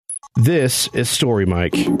This is Story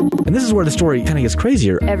Mike. And this is where the story kind of gets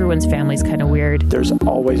crazier. Everyone's family's kind of weird. There's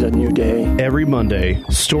always a new day. Every Monday,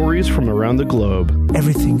 stories from around the globe.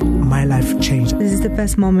 Everything in my life changed. This is the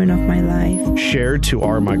best moment of my life. Shared to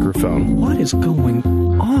our microphone. What is going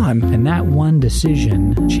on? And that one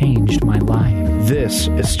decision changed my life. This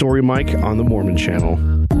is Story Mike on the Mormon Channel.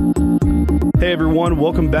 Hey everyone,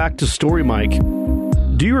 welcome back to Story Mike.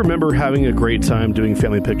 Do you remember having a great time doing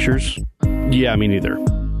family pictures? Yeah, me neither.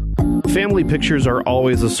 Family pictures are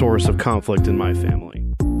always a source of conflict in my family.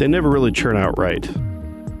 They never really turn out right.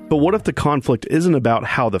 But what if the conflict isn't about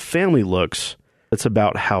how the family looks, it's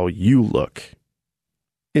about how you look?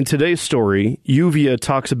 In today's story, Yuvia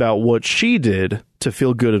talks about what she did to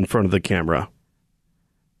feel good in front of the camera.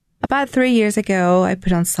 About 3 years ago, I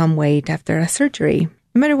put on some weight after a surgery.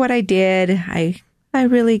 No matter what I did, I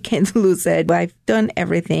really can't lose it. I've done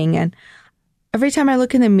everything, and every time I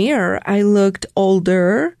look in the mirror, I looked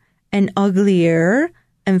older and uglier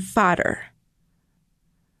and fatter.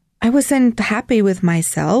 I wasn't happy with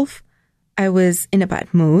myself. I was in a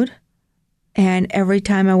bad mood. And every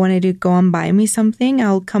time I wanted to go and buy me something,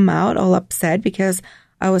 I'll come out all upset because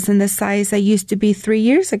I wasn't the size I used to be 3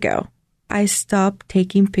 years ago. I stopped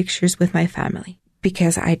taking pictures with my family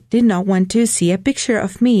because I did not want to see a picture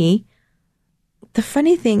of me. The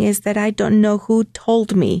funny thing is that I don't know who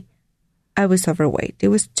told me I was overweight. It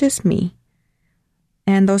was just me.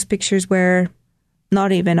 And those pictures were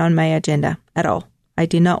not even on my agenda at all. I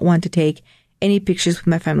did not want to take any pictures with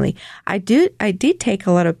my family. I did take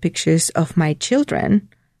a lot of pictures of my children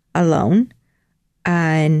alone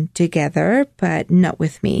and together, but not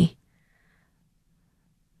with me.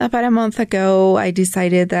 About a month ago, I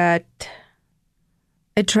decided that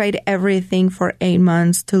I tried everything for 8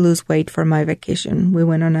 months to lose weight for my vacation. We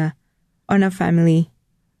went on a family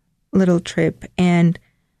little trip, and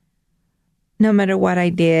no matter what I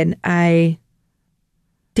did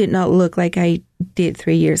not look like I did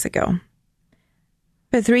 3 years ago.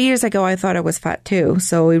 But 3 years ago, I thought I was fat too,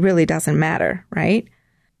 so it really doesn't matter, right?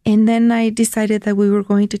 And then I decided that we were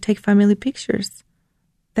going to take family pictures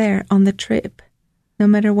there on the trip, no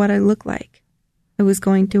matter what I looked like. I was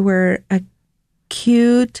going to wear a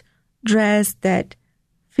cute dress that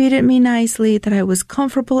fitted me nicely, that I was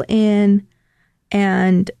comfortable in,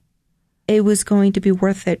 and it was going to be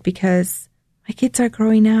worth it because my kids are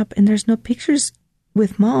growing up and there's no pictures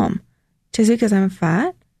with mom. Just because I'm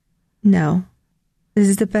fat? No. This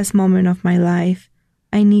is the best moment of my life.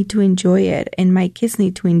 I need to enjoy it, and my kids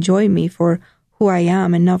need to enjoy me for who I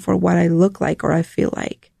am and not for what I look like or I feel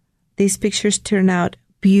like. These pictures turn out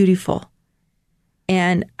beautiful.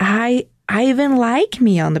 And I even like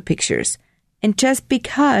me on the pictures. And just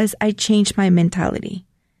because I changed my mentality,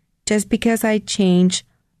 just because I changed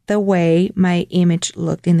the way my image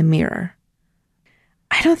looked in the mirror.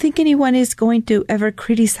 I don't think anyone is going to ever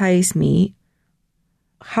criticize me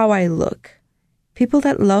how I look. People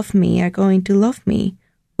that love me are going to love me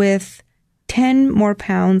with 10 more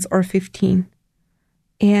pounds or 15.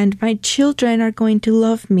 And my children are going to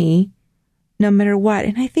love me no matter what.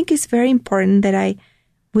 And I think it's very important that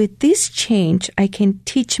with this change, I can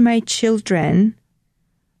teach my children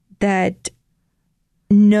that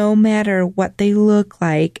no matter what they look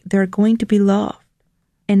like, they're going to be loved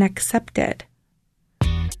and accepted.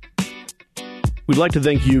 We'd like to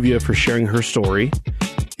thank Yuvia for sharing her story.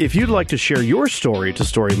 If you'd like to share your story to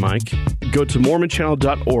Story Mike, go to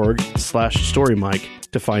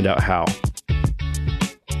mormonchannel.org/storymike to find out how.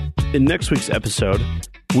 In next week's episode,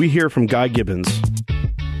 we hear from Guy Gibbons.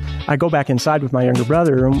 I go back inside with my younger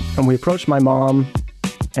brother and we approach my mom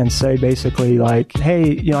and say basically like,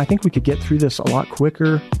 hey, I think we could get through this a lot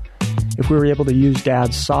quicker if we were able to use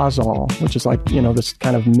Dad's Sawzall, which is like, this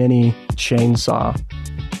kind of mini chainsaw.